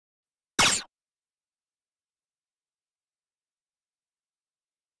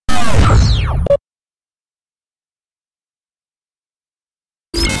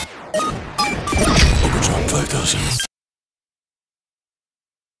explosion.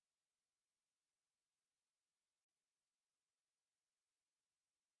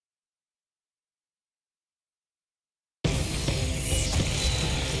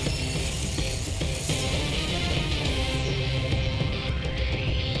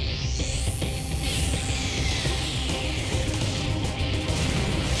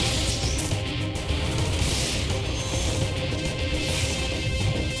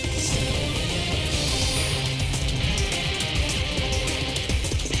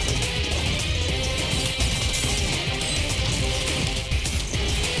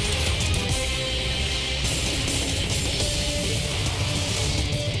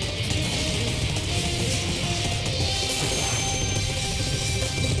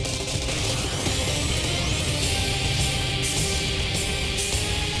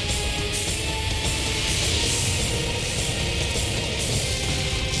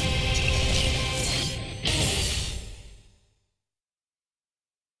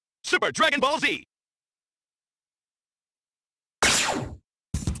 Super Dragon Ball Z! So,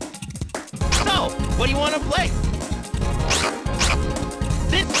 what do you want to play?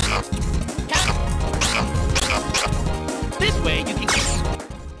 This way you can...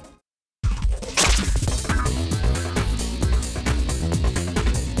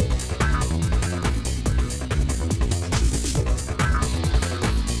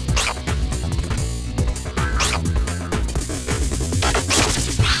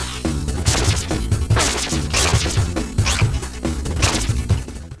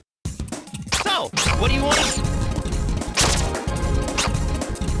 What do you want?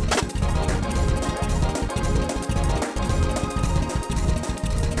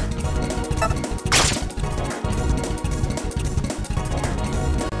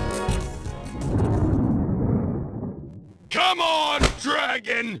 Come on,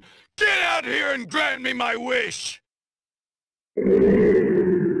 dragon! Get out here and grant me my wish!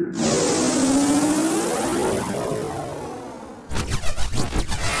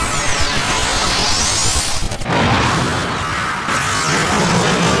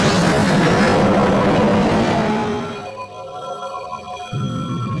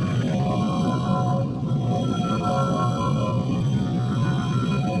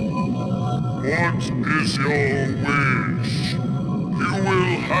 What is your wish? You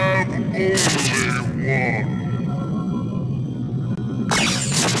will have only one.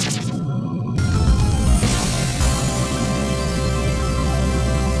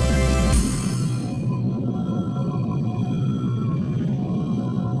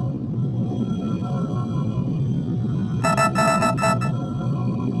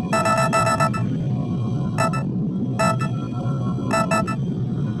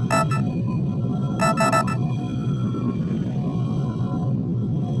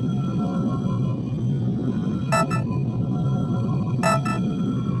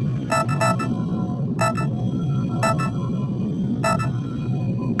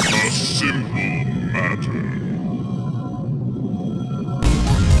 A simple matter.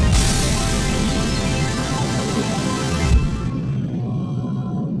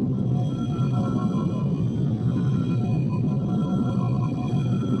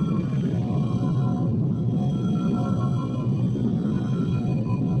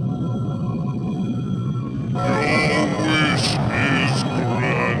 Your wish is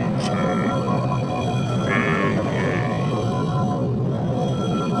granted.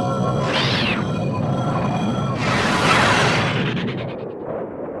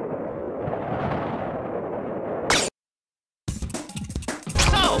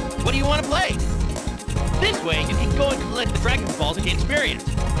 What do you want to play? This way, you can go and collect the Dragon Balls and gain experience.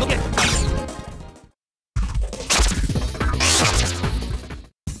 Look at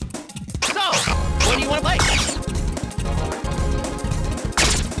So, what do you want to play?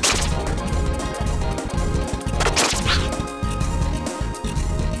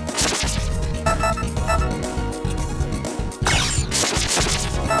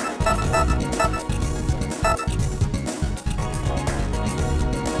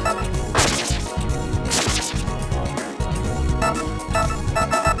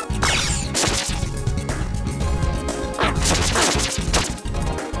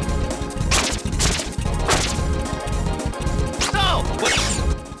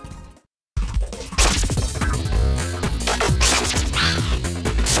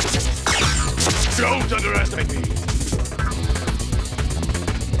 Don't underestimate me!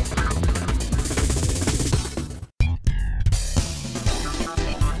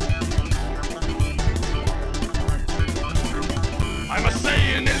 I'm a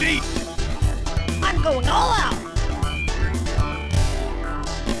Saiyan elite! I'm going all out!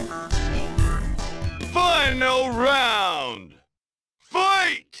 Fine! Final round!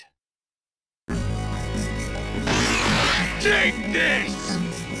 Fight! Take this!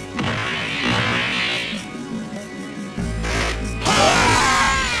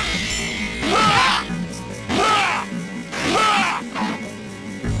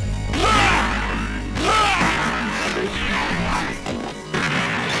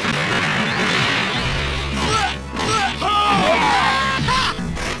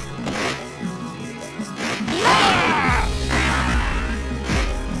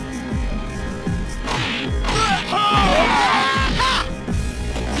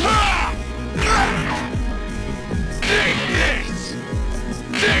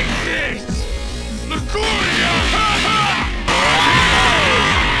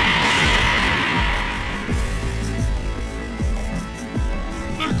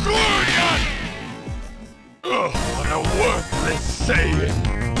 Ugh, what a worthless saying!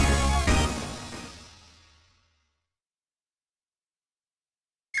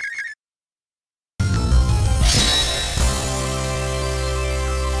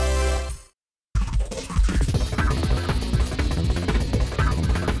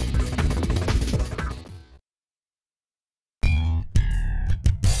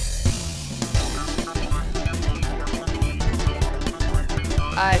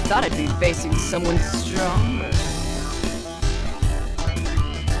 I thought I'd be facing someone stronger.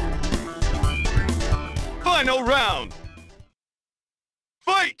 Final round!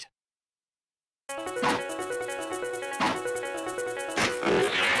 Fight!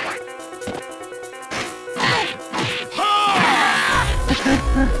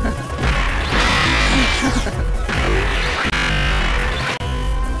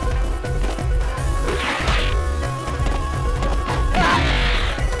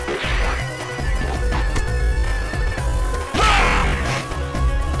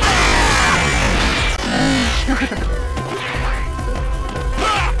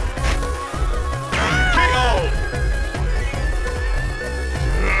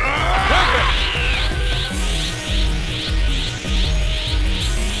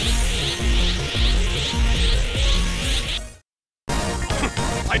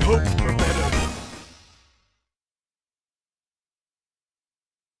 I'd hoped for better.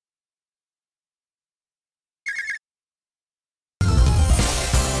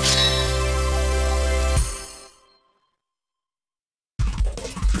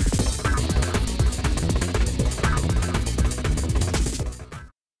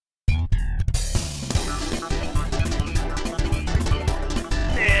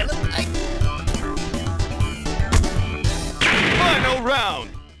 Final round!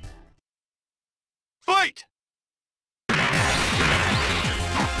 Fight!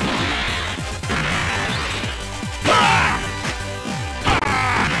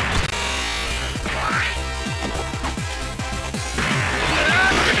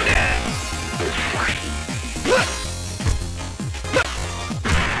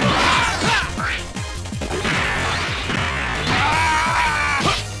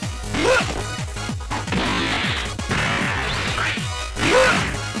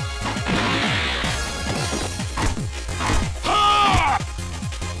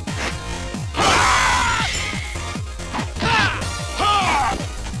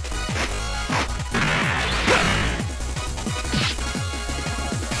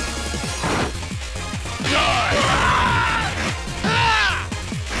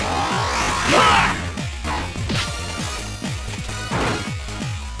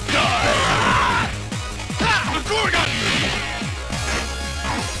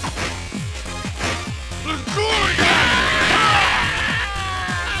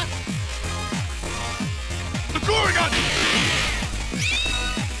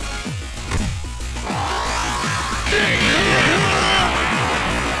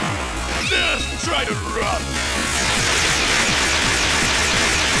 Just try to run!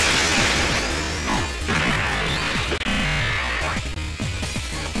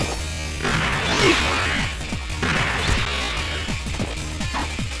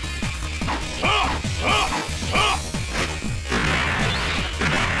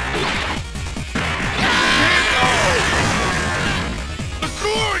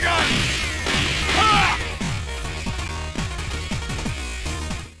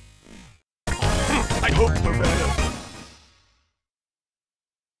 I hope for better.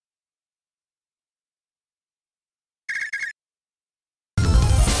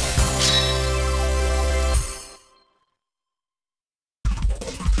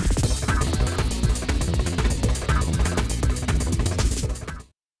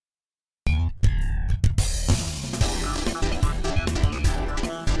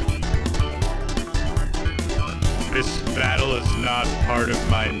 part of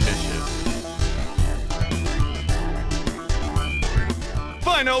my mission.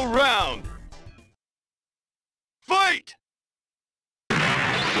 Final round! Fight!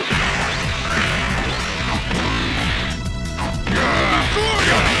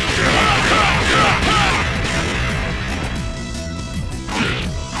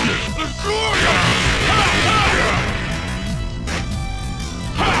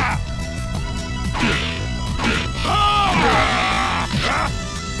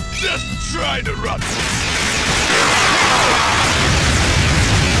 Just try to run!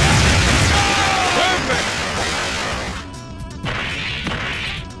 Perfect!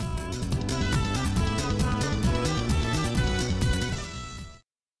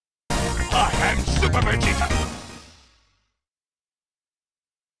 I am Super Vegeta!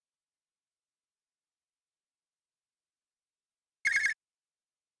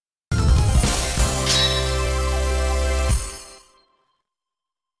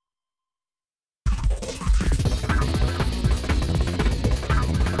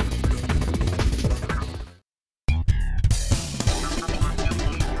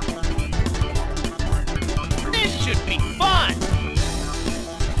 This should be fun!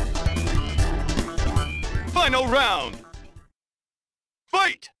 Final round!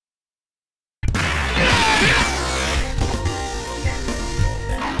 Fight!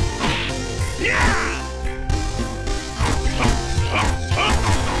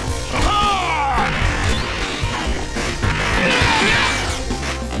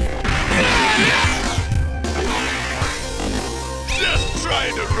 Just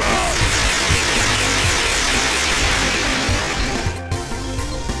trying to run!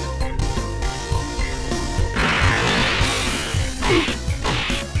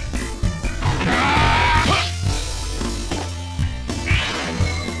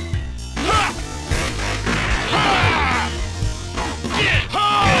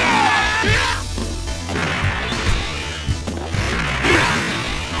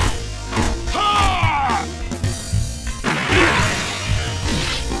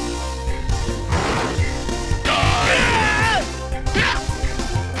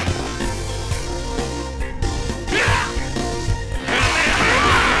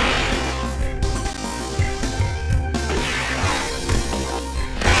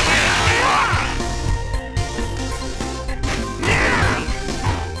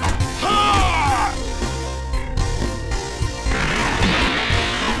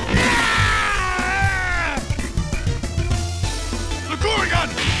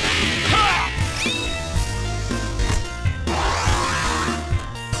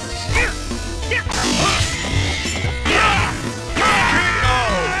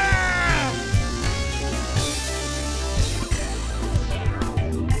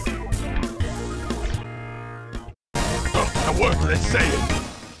 Worthless saying.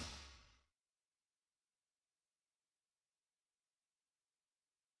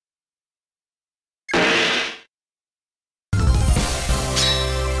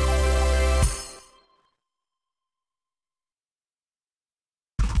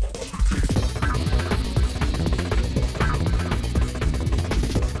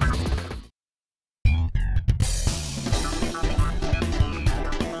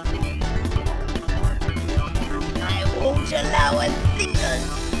 Allow a thinker.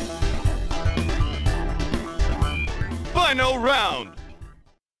 Final round!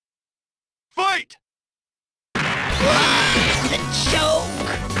 Fight! The choke!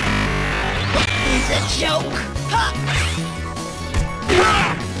 The choke! Ha!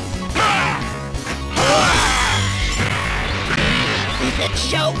 The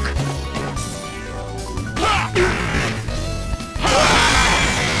choke!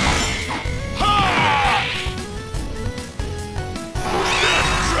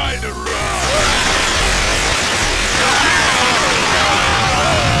 Try to run!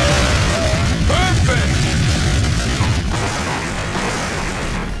 Perfect!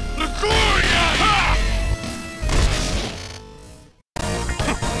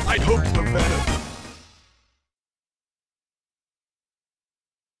 I'd hoped for better.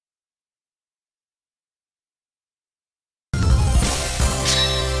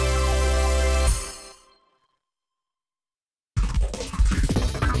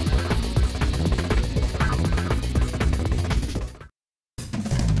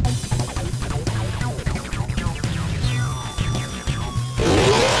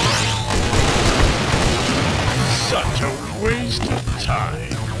 Such a waste of time.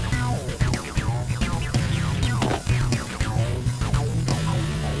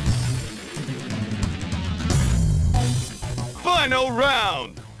 Final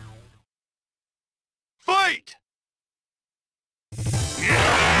round! Fight!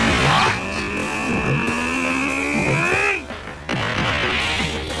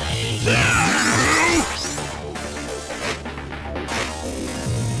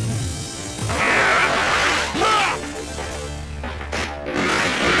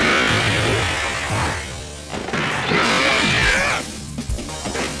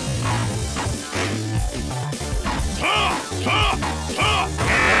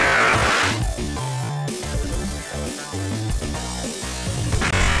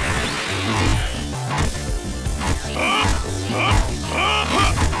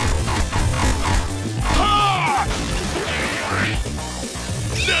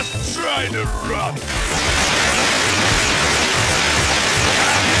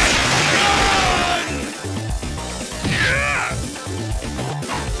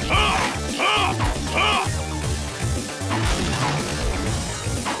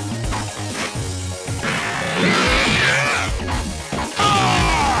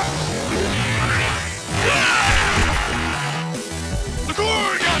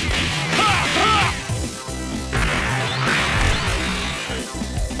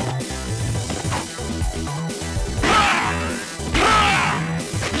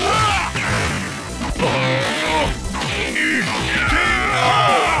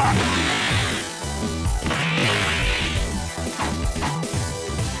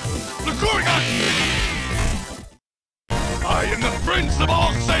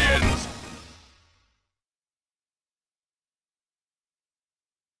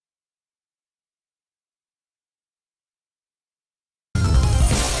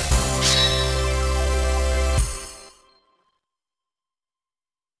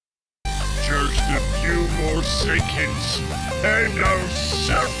 nanoseconds, and I'll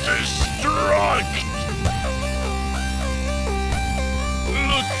self-destruct!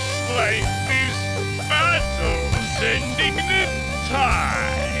 Looks like this battle's ending in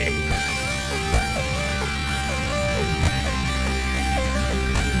time!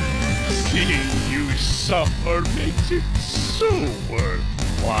 Seeing you suffer makes it so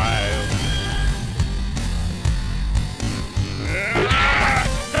worthwhile.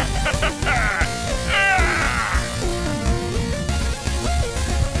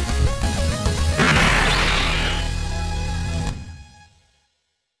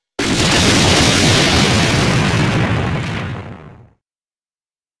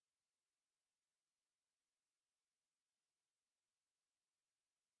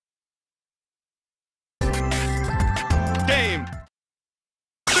 Game!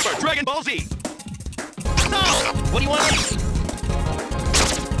 Super Dragon Ball Z! No! What do you want?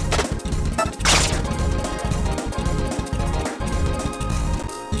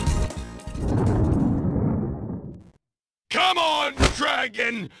 Come on,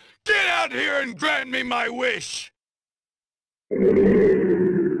 dragon! Get out here and grant me my wish!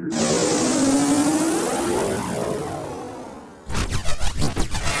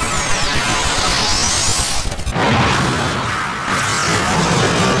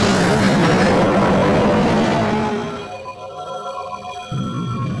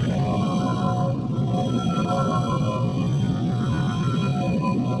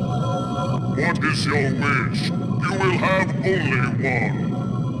 What is your wish? You will have only one.